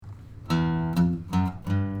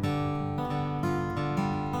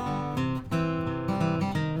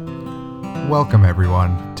Welcome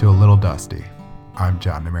everyone to A Little Dusty. I'm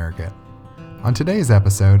John American. On today's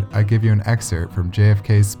episode, I give you an excerpt from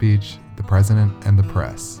JFK's speech, The President and the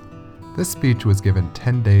Press. This speech was given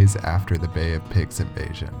 10 days after the Bay of Pigs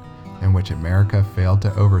invasion, in which America failed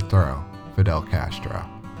to overthrow Fidel Castro.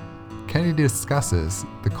 Kennedy discusses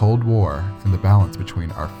the Cold War and the balance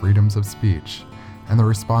between our freedoms of speech and the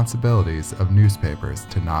responsibilities of newspapers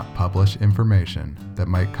to not publish information that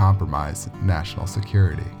might compromise national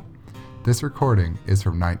security. This recording is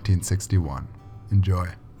from 1961. Enjoy.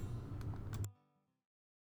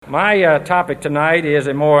 My topic tonight is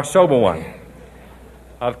a more sober one,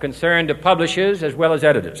 of concern to publishers as well as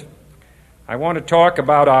editors. I want to talk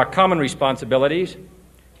about our common responsibilities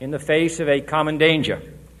in the face of a common danger.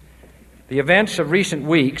 The events of recent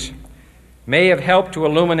weeks may have helped to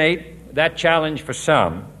illuminate that challenge for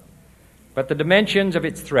some, but the dimensions of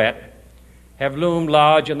its threat have loomed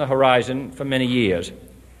large on the horizon for many years.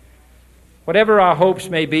 Whatever our hopes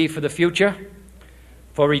may be for the future,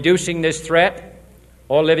 for reducing this threat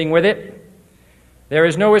or living with it, there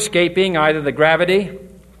is no escaping either the gravity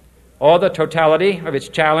or the totality of its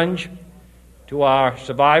challenge to our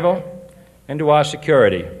survival and to our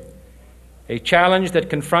security, a challenge that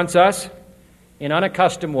confronts us in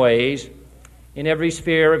unaccustomed ways in every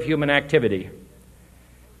sphere of human activity.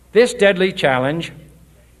 This deadly challenge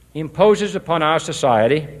imposes upon our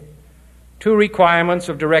society two requirements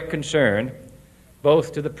of direct concern,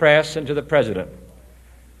 both to the press and to the President.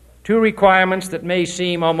 Two requirements that may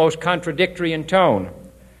seem almost contradictory in tone,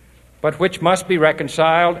 but which must be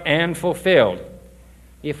reconciled and fulfilled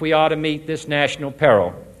if we are to meet this national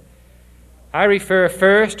peril. I refer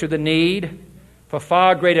first to the need for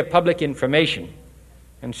far greater public information,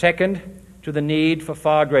 and second, to the need for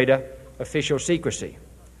far greater official secrecy.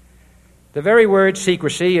 The very word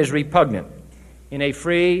secrecy is repugnant in a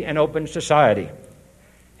free and open society,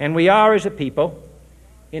 and we are, as a people,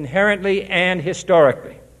 inherently and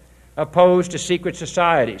historically opposed to secret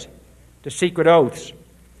societies, to secret oaths,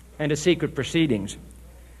 and to secret proceedings.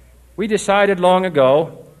 We decided long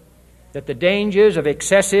ago that the dangers of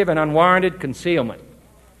excessive and unwarranted concealment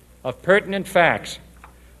of pertinent facts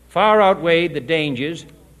far outweighed the dangers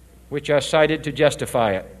which are cited to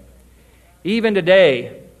justify it. Even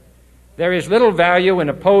today, there is little value in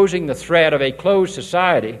opposing the threat of a closed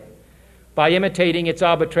society by imitating its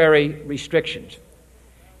arbitrary restrictions.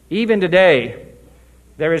 Even today,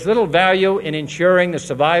 there is little value in ensuring the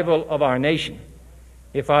survival of our nation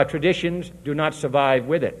if our traditions do not survive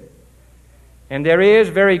with it. And there is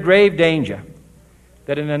very grave danger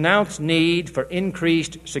that an announced need for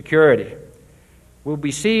increased security will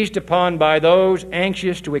be seized upon by those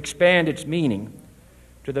anxious to expand its meaning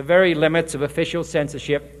to the very limits of official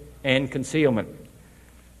censorship and concealment.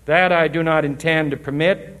 That I do not intend to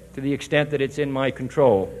permit to the extent that it's in my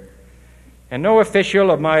control. And no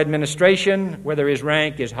official of my administration, whether his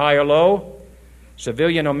rank is high or low,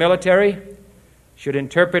 civilian or military, should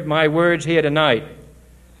interpret my words here tonight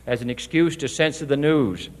as an excuse to censor the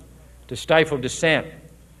news, to stifle dissent,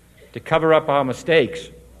 to cover up our mistakes,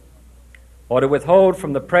 or to withhold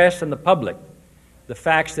from the press and the public the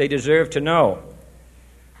facts they deserve to know.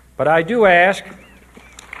 But I do ask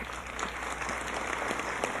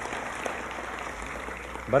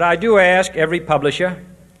every publisher,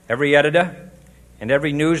 every editor, and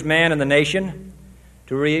every newsman in the nation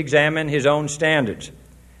to re-examine his own standards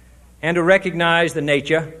and to recognize the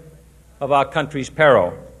nature of our country's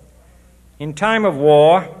peril. In time of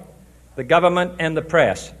war, the government and the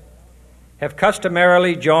press have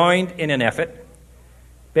customarily joined in an effort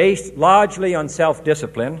based largely on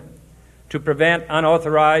self-discipline to prevent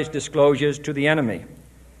unauthorized disclosures to the enemy.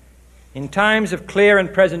 In times of clear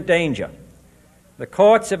and present danger, the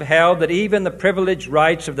courts have held that even the privileged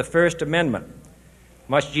rights of the First Amendment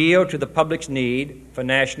must yield to the public's need for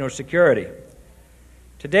national security.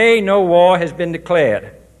 Today, no war has been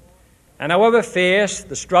declared, and however fierce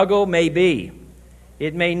the struggle may be,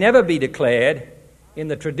 it may never be declared in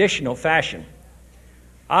the traditional fashion.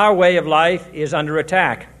 Our way of life is under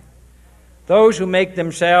attack. Those who make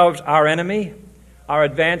themselves our enemy are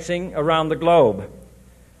advancing around the globe.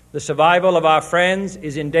 The survival of our friends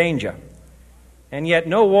is in danger. And yet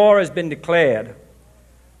no war has been declared.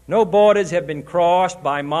 No borders have been crossed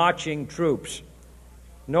by marching troops.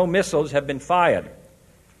 No missiles have been fired.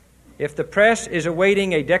 If the press is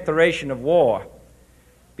awaiting a declaration of war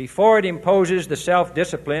before it imposes the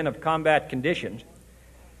self-discipline of combat conditions,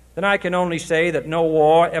 then I can only say that no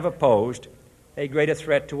war ever posed a greater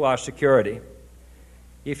threat to our security.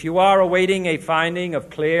 If you are awaiting a finding of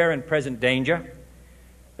clear and present danger,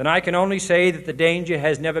 then I can only say that the danger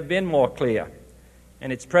has never been more clear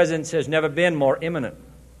and its presence has never been more imminent.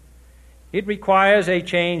 It requires a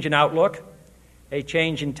change in outlook, a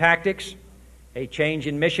change in tactics, a change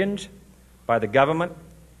in missions by the government,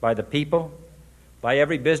 by the people, by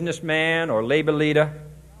every businessman or labor leader,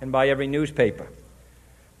 and by every newspaper.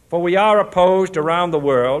 For we are opposed around the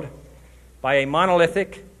world by a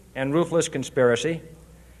monolithic and ruthless conspiracy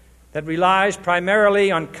that relies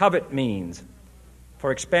primarily on covert means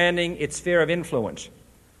for expanding its sphere of influence,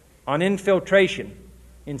 on infiltration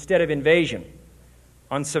instead of invasion,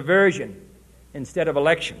 on subversion instead of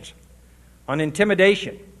elections, on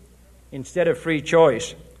intimidation instead of free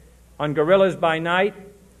choice, on guerrillas by night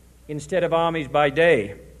instead of armies by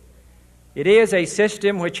day. It is a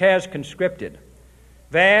system which has conscripted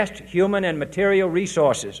vast human and material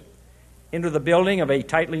resources into the building of a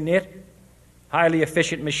tightly knit, highly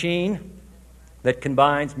efficient machine that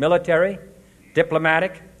combines military,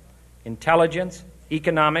 diplomatic, intelligence,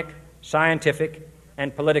 economic, scientific,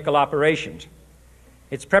 and political operations.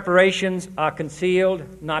 Its preparations are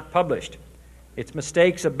concealed, not published. Its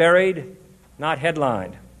mistakes are buried, not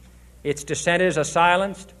headlined. Its dissenters are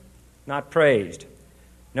silenced, not praised.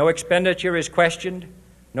 No expenditure is questioned,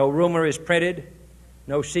 no rumor is printed,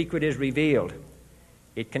 no secret is revealed.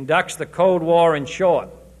 It conducts the Cold War, in short,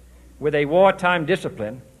 with a wartime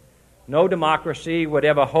discipline no democracy would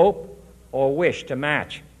ever hope or wish to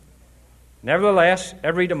match. Nevertheless,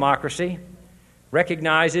 every democracy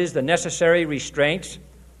recognizes the necessary restraints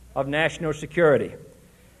of national security,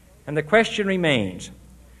 and the question remains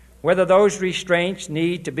whether those restraints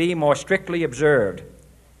need to be more strictly observed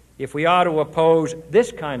if we are to oppose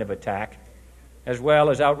this kind of attack as well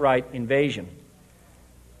as outright invasion.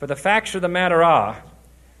 For the facts of the matter are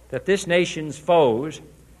that this nation's foes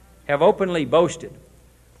have openly boasted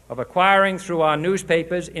of acquiring through our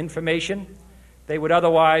newspapers information they would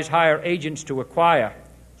otherwise hire agents to acquire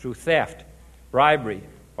through theft, bribery,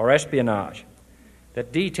 or espionage,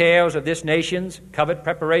 that details of this nation's covert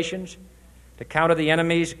preparations to counter the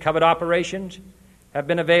enemy's covert operations have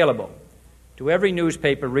been available to every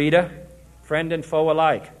newspaper reader, friend and foe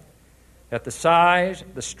alike, that the size,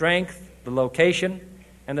 the strength, the location,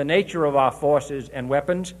 and the nature of our forces and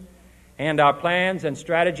weapons, and our plans and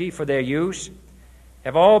strategy for their use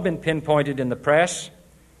have all been pinpointed in the press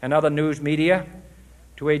and other news media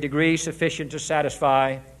to a degree sufficient to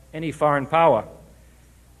satisfy any foreign power,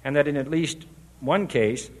 and that in at least one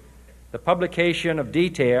case, the publication of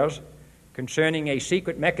details concerning a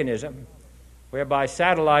secret mechanism whereby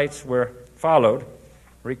satellites were followed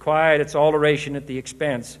required its alteration at the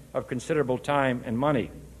expense of considerable time and money.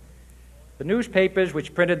 The newspapers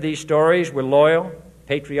which printed these stories were loyal,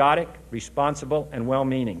 patriotic, responsible, and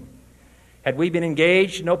well-meaning. Had we been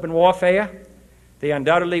engaged in open warfare, they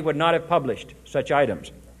undoubtedly would not have published such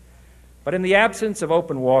items. But in the absence of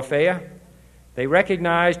open warfare, they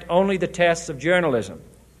recognized only the tests of journalism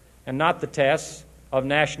and not the tests of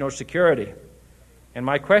national security. And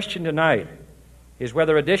my question tonight is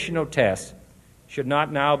whether additional tests should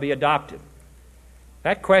not now be adopted.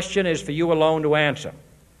 That question is for you alone to answer.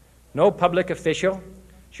 No public official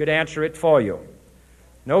should answer it for you.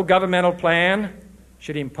 No governmental plan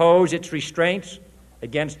should impose its restraints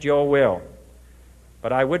against your will.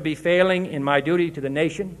 But I would be failing in my duty to the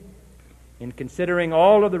nation in considering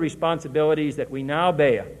all of the responsibilities that we now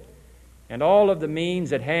bear and all of the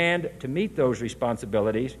means at hand to meet those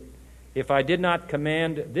responsibilities if I did not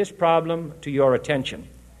commend this problem to your attention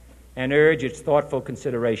and urge its thoughtful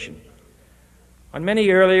consideration. On many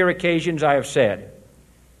earlier occasions I have said,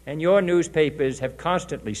 and your newspapers have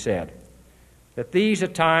constantly said, that these are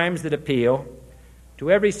times that appeal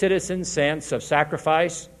to every citizen's sense of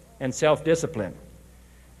sacrifice and self-discipline.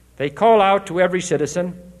 They call out to every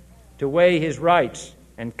citizen to weigh his rights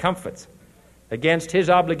and comforts against his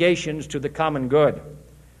obligations to the common good.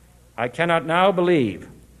 I cannot now believe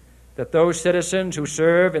that those citizens who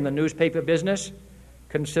serve in the newspaper business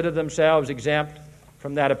consider themselves exempt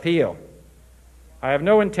from that appeal. I have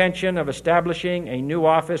no intention of establishing a new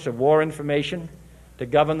office of war information to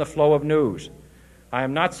govern the flow of news. I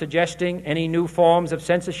am not suggesting any new forms of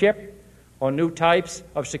censorship or new types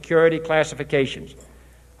of security classifications.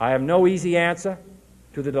 I have no easy answer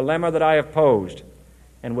to the dilemma that I have posed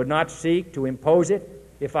and would not seek to impose it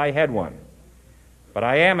if I had one. But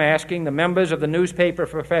I am asking the members of the newspaper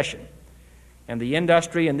profession and the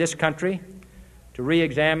industry in this country to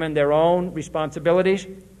re-examine their own responsibilities,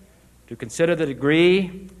 to consider the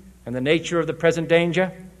degree and the nature of the present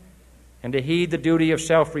danger, and to heed the duty of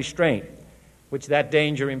self-restraint which that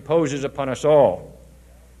danger imposes upon us all.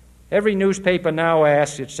 Every newspaper now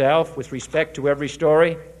asks itself, with respect to every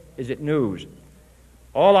story, is it news?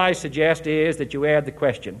 All I suggest is that you add the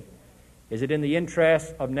question, is it in the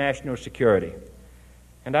interest of national security?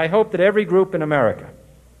 And I hope that every group in America,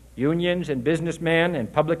 unions and businessmen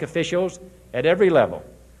and public officials at every level,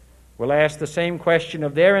 will ask the same question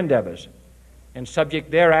of their endeavors and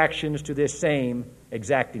subject their actions to this same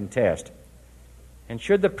exacting test. And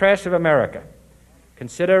should the press of America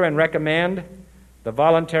consider and recommend the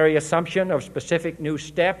voluntary assumption of specific new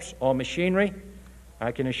steps or machinery,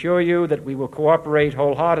 I can assure you that we will cooperate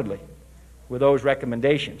wholeheartedly with those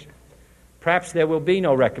recommendations. Perhaps there will be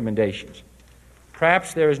no recommendations.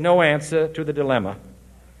 Perhaps there is no answer to the dilemma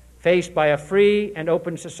faced by a free and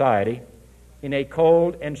open society in a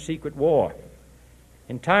cold and secret war.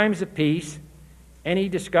 In times of peace, any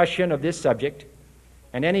discussion of this subject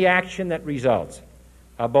and any action that results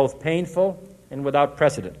are both painful and without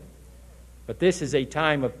precedent. But this is a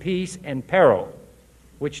time of peace and peril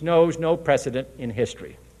which knows no precedent in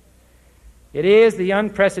history. It is the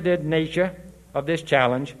unprecedented nature of this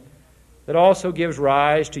challenge that also gives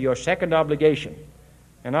rise to your second obligation,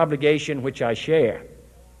 an obligation which I share,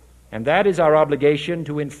 and that is our obligation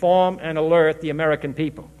to inform and alert the American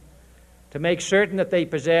people, to make certain that they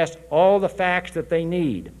possess all the facts that they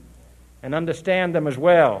need and understand them as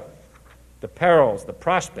well, the perils, the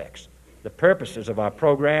prospects, the purposes of our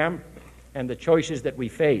program, and the choices that we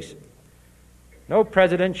face. No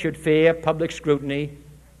president should fear public scrutiny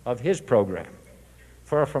of his program,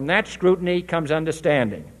 for from that scrutiny comes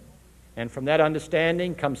understanding, and from that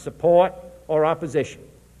understanding comes support or opposition,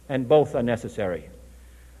 and both are necessary.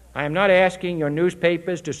 I am not asking your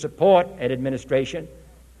newspapers to support an administration,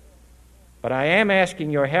 but I am asking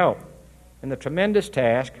your help in the tremendous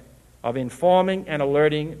task of informing and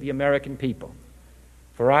alerting the American people.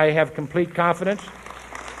 For I have complete confidence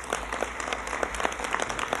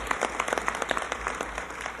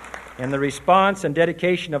in the response and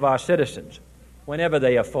dedication of our citizens whenever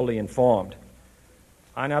they are fully informed.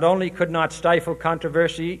 I not only could not stifle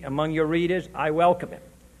controversy among your readers, I welcome it.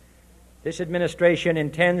 This administration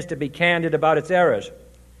intends to be candid about its errors.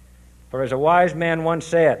 For as a wise man once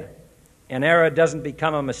said, an error doesn't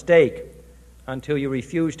become a mistake until you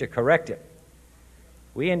refuse to correct it.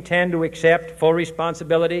 We intend to accept full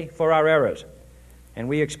responsibility for our errors, and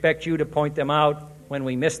we expect you to point them out when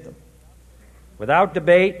we miss them. Without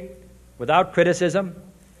debate, without criticism,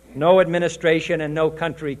 no administration and no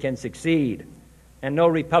country can succeed, and no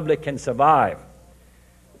republic can survive.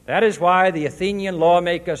 That is why the Athenian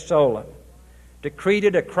lawmaker Solon decreed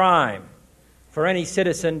it a crime for any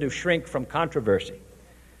citizen to shrink from controversy.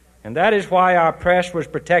 And that is why our press was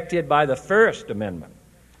protected by the First Amendment,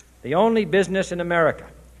 the only business in America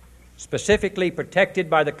specifically protected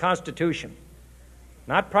by the Constitution,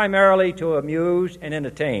 not primarily to amuse and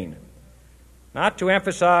entertain, not to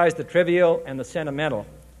emphasize the trivial and the sentimental,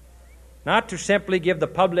 not to simply give the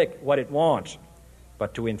public what it wants,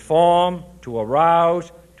 but to inform, to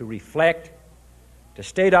arouse, to reflect, to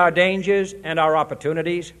state our dangers and our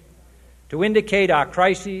opportunities, to indicate our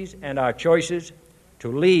crises and our choices,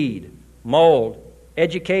 to lead, mold,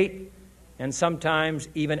 educate, and sometimes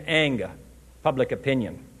even anger public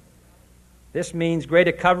opinion. This means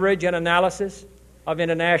greater coverage and analysis of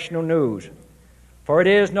international news, for it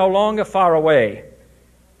is no longer far away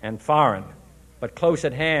and foreign, but close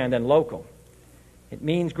at hand and local. It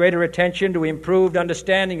means greater attention to improved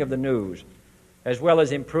understanding of the news, as well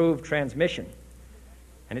as improved transmission.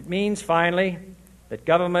 And it means, finally, that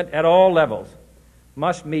government at all levels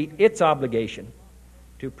must meet its obligation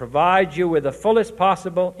to provide you with the fullest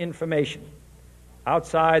possible information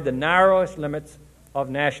outside the narrowest limits of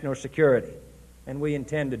national security, and we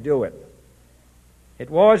intend to do it. It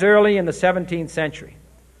was early in the 17th century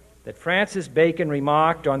that Francis Bacon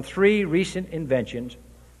remarked on three recent inventions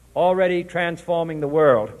already transforming the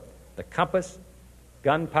world: the compass,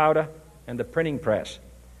 gunpowder, and the printing press.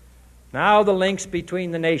 Now the links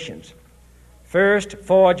between the nations, first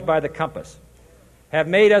forged by the compass, have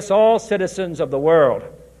made us all citizens of the world,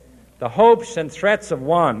 the hopes and threats of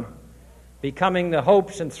one becoming the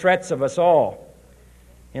hopes and threats of us all.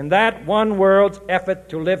 In that one world's effort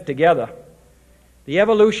to live together, the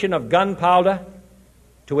evolution of gunpowder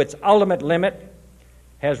to its ultimate limit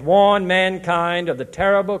has warned mankind of the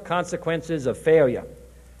terrible consequences of failure.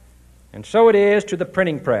 And so it is to the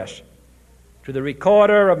printing press, to the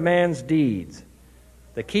recorder of man's deeds,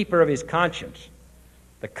 the keeper of his conscience,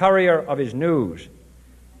 the courier of his news,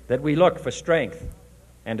 that we look for strength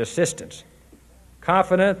and assistance,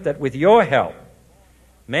 confident that with your help,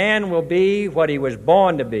 man will be what he was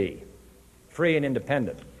born to be, free and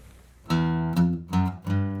independent.